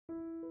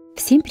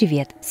Всем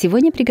привет!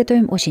 Сегодня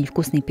приготовим очень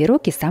вкусный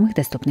пирог из самых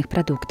доступных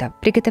продуктов.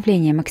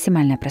 Приготовление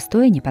максимально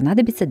простое, не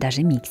понадобится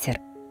даже миксер.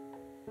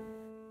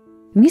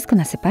 В миску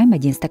насыпаем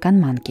 1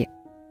 стакан манки,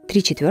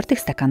 3/4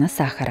 стакана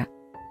сахара.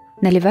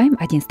 Наливаем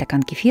 1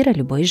 стакан кефира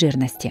любой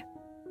жирности.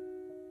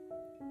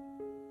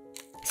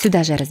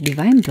 Сюда же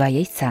разбиваем 2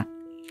 яйца.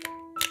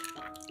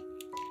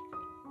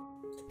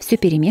 Все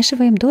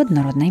перемешиваем до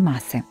однородной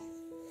массы.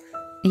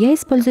 Я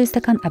использую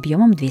стакан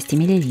объемом 200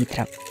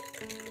 мл.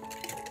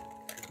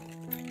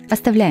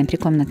 Оставляем при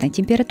комнатной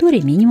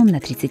температуре минимум на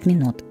 30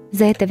 минут.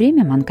 За это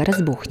время манка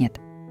разбухнет.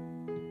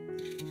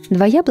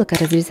 2 яблока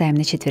разрезаем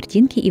на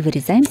четвертинки и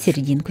вырезаем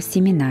серединку с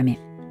семенами.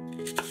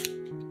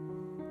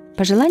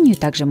 По желанию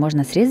также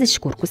можно срезать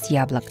шкурку с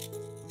яблок.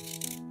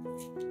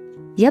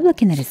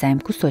 Яблоки нарезаем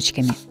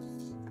кусочками.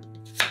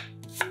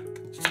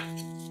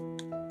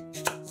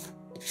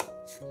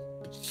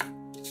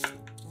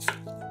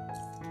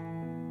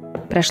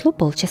 Прошло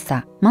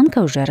полчаса,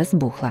 манка уже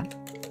разбухла.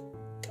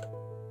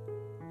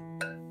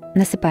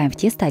 Насыпаем в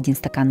тесто 1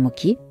 стакан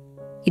муки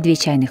и 2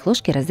 чайных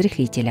ложки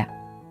разрыхлителя.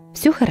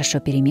 Все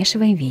хорошо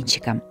перемешиваем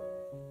венчиком.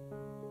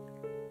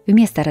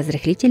 Вместо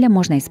разрыхлителя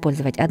можно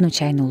использовать 1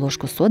 чайную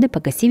ложку соды,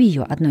 погасив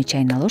ее 1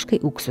 чайной ложкой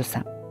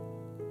уксуса.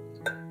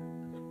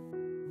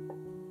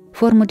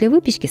 Форму для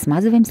выпечки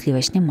смазываем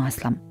сливочным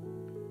маслом.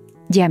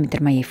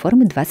 Диаметр моей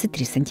формы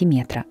 23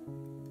 см.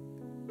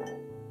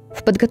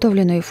 В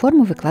подготовленную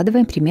форму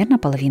выкладываем примерно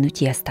половину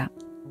теста.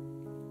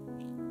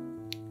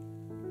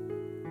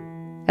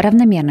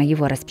 Равномерно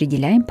его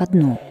распределяем по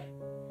дну.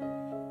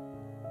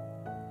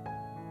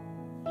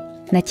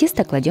 На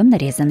тесто кладем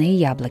нарезанные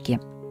яблоки.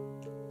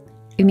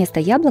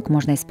 Вместо яблок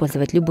можно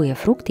использовать любые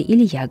фрукты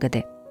или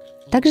ягоды.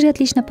 Также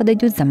отлично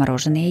подойдут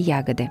замороженные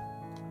ягоды.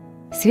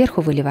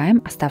 Сверху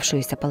выливаем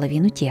оставшуюся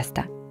половину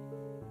теста.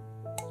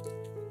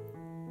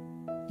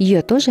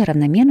 Ее тоже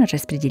равномерно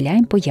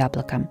распределяем по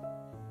яблокам.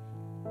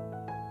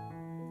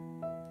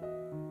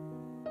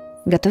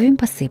 Готовим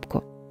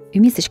посыпку. В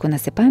мисочку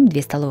насыпаем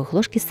 2 столовых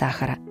ложки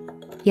сахара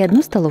и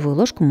 1 столовую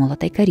ложку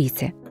молотой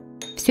корицы.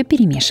 Все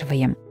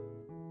перемешиваем.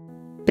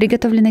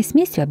 Приготовленной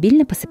смесью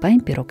обильно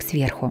посыпаем пирог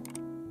сверху.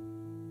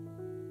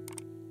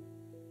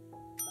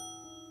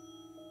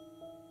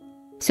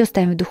 Все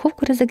ставим в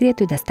духовку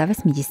разогретую до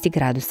 180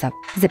 градусов.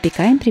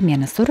 Запекаем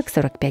примерно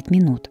 40-45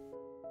 минут.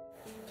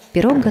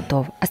 Пирог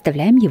готов,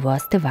 оставляем его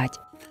остывать.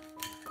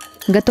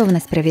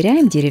 Готовность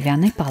проверяем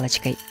деревянной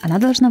палочкой. Она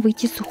должна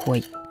выйти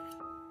сухой.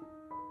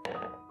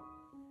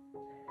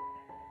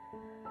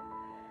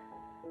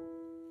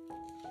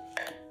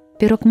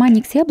 Пирог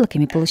манник с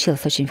яблоками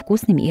получился очень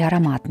вкусным и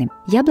ароматным.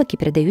 Яблоки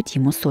придают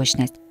ему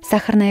сочность.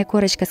 Сахарная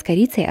корочка с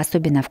корицей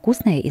особенно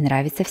вкусная и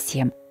нравится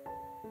всем.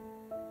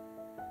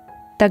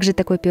 Также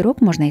такой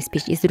пирог можно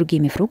испечь и с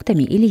другими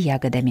фруктами или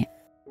ягодами.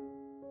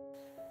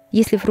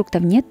 Если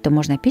фруктов нет, то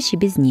можно печь и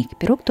без них.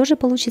 Пирог тоже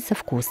получится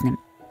вкусным.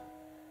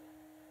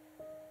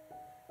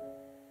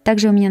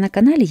 Также у меня на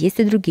канале есть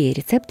и другие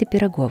рецепты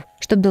пирогов.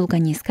 Чтобы долго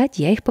не искать,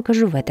 я их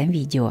покажу в этом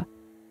видео.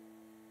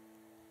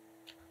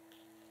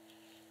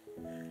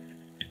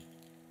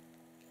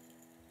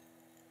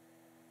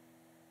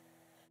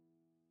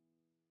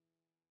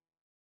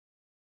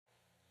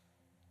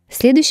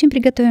 Следующим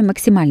приготовим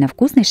максимально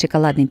вкусный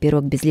шоколадный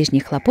пирог без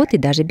лишних хлопот и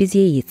даже без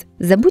яиц.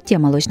 Забудьте о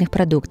молочных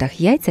продуктах,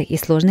 яйцах и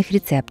сложных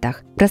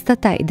рецептах.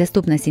 Простота и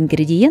доступность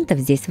ингредиентов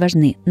здесь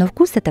важны, но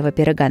вкус этого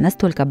пирога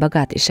настолько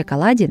богат и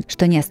шоколаден,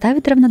 что не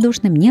оставит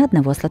равнодушным ни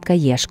одного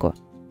сладкоежку.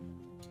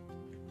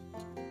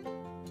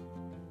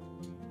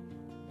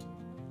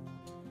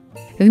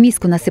 В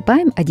миску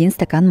насыпаем 1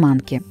 стакан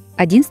манки,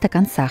 1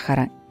 стакан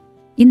сахара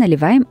и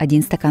наливаем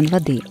 1 стакан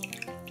воды.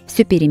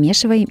 Все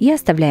перемешиваем и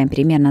оставляем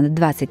примерно на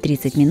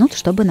 20-30 минут,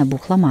 чтобы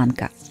набухла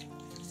манка.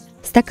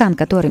 Стакан,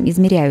 которым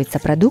измеряются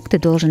продукты,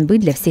 должен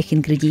быть для всех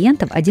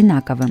ингредиентов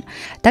одинаковым.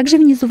 Также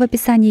внизу в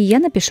описании я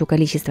напишу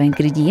количество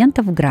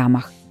ингредиентов в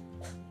граммах.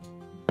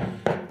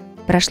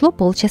 Прошло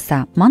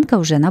полчаса, манка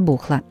уже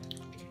набухла.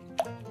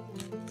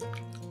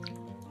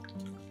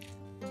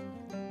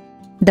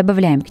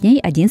 Добавляем к ней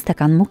 1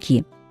 стакан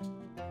муки,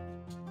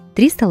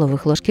 3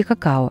 столовых ложки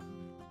какао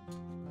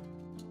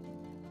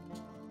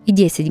и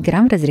 10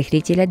 грамм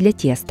разрыхлителя для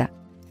теста.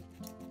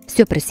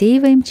 Все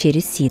просеиваем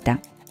через сито.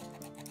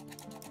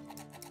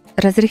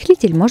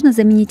 Разрыхлитель можно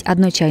заменить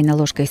 1 чайной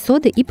ложкой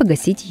соды и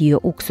погасить ее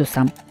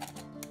уксусом.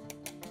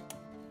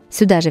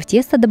 Сюда же в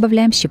тесто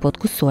добавляем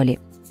щепотку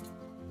соли.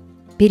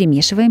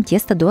 Перемешиваем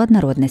тесто до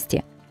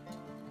однородности.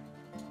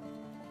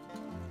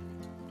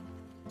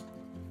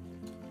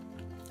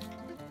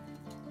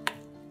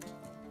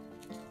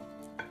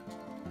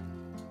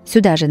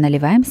 Сюда же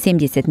наливаем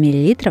 70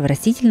 мл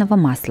растительного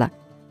масла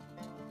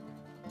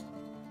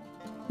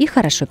и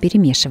хорошо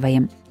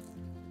перемешиваем.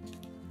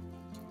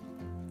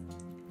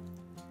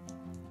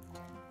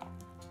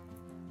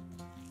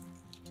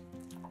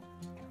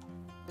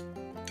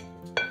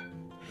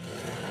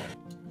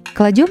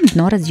 Кладем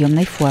дно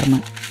разъемной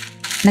формы.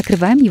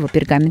 Накрываем его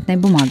пергаментной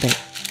бумагой.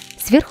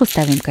 Сверху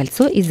ставим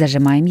кольцо и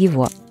зажимаем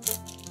его.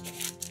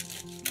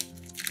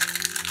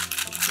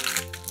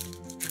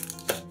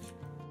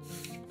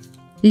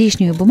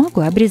 Лишнюю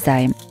бумагу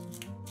обрезаем.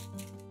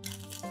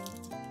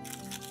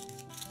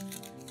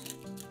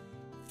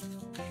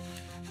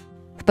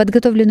 В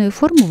подготовленную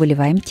форму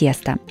выливаем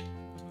тесто.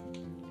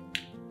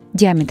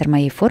 Диаметр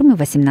моей формы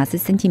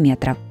 18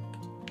 сантиметров.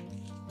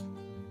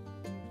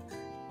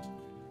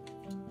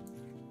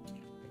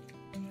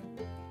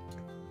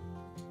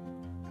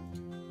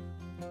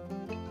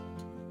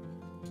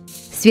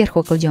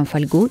 Сверху кладем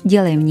фольгу,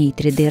 делаем в ней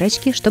 3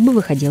 дырочки, чтобы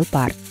выходил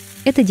пар.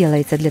 Это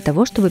делается для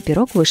того, чтобы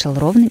пирог вышел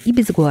ровным и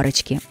без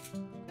горочки.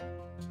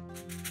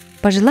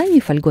 По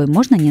желанию фольгой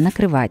можно не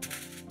накрывать.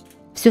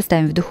 Все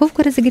ставим в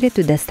духовку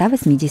разогретую до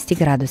 180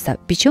 градусов,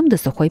 печем до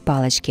сухой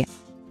палочки.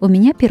 У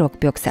меня пирог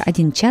пекся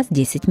 1 час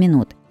 10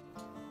 минут.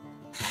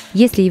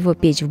 Если его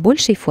печь в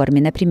большей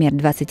форме, например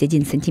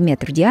 21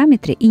 см в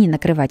диаметре, и не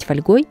накрывать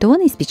фольгой, то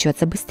он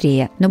испечется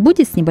быстрее, но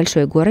будет с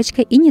небольшой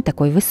горочкой и не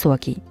такой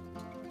высокий.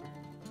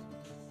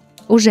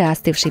 Уже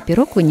остывший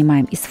пирог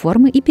вынимаем из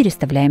формы и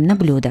переставляем на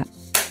блюдо.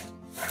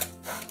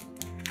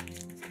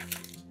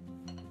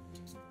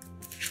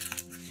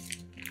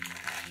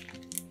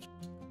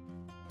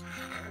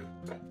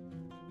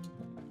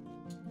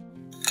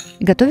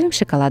 Готовим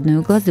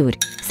шоколадную глазурь.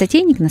 В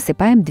сотейник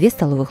насыпаем 2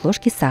 столовых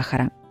ложки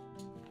сахара,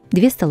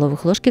 2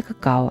 столовых ложки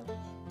какао.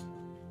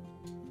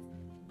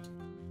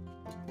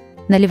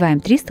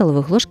 Наливаем 3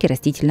 столовых ложки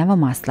растительного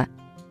масла.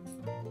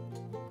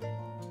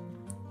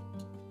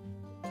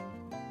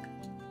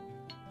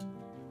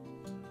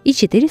 И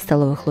 4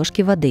 столовых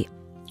ложки воды.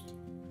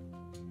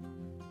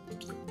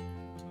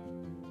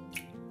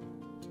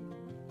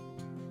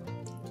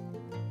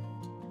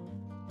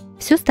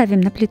 Все ставим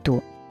на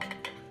плиту.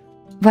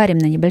 Варим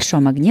на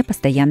небольшом огне,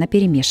 постоянно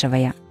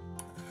перемешивая.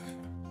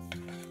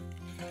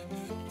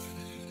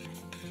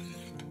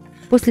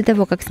 После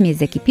того, как смесь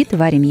закипит,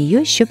 варим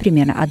ее еще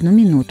примерно 1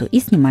 минуту и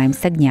снимаем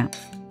с огня.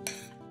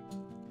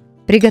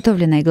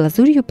 Приготовленной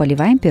глазурью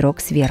поливаем пирог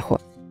сверху.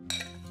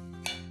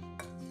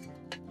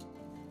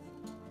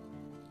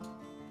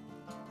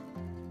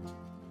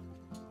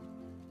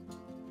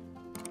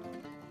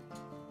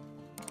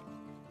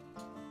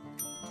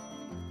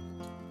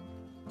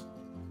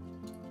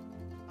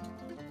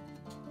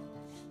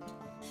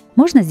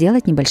 Можно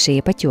сделать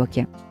небольшие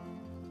потеки.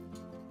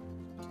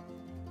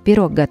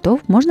 Пирог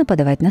готов, можно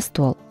подавать на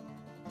стол.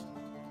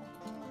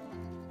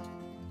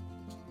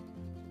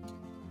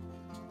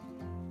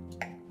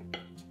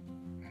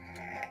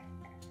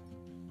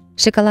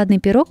 Шоколадный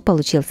пирог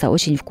получился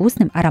очень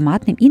вкусным,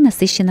 ароматным и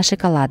насыщенно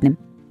шоколадным.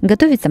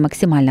 Готовится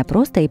максимально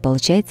просто и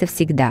получается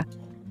всегда.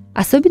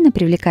 Особенно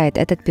привлекает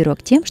этот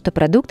пирог тем, что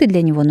продукты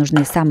для него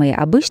нужны самые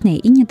обычные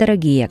и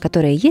недорогие,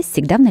 которые есть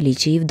всегда в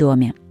наличии в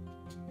доме.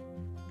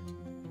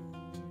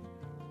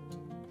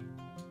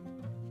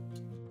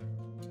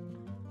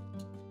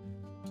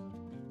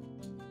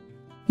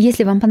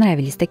 Если вам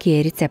понравились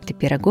такие рецепты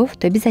пирогов,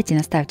 то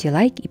обязательно ставьте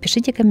лайк и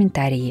пишите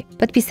комментарии.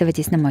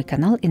 Подписывайтесь на мой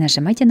канал и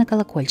нажимайте на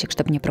колокольчик,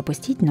 чтобы не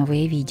пропустить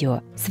новые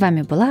видео. С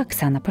вами была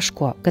Оксана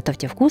Пашко.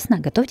 Готовьте вкусно,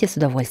 готовьте с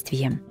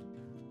удовольствием.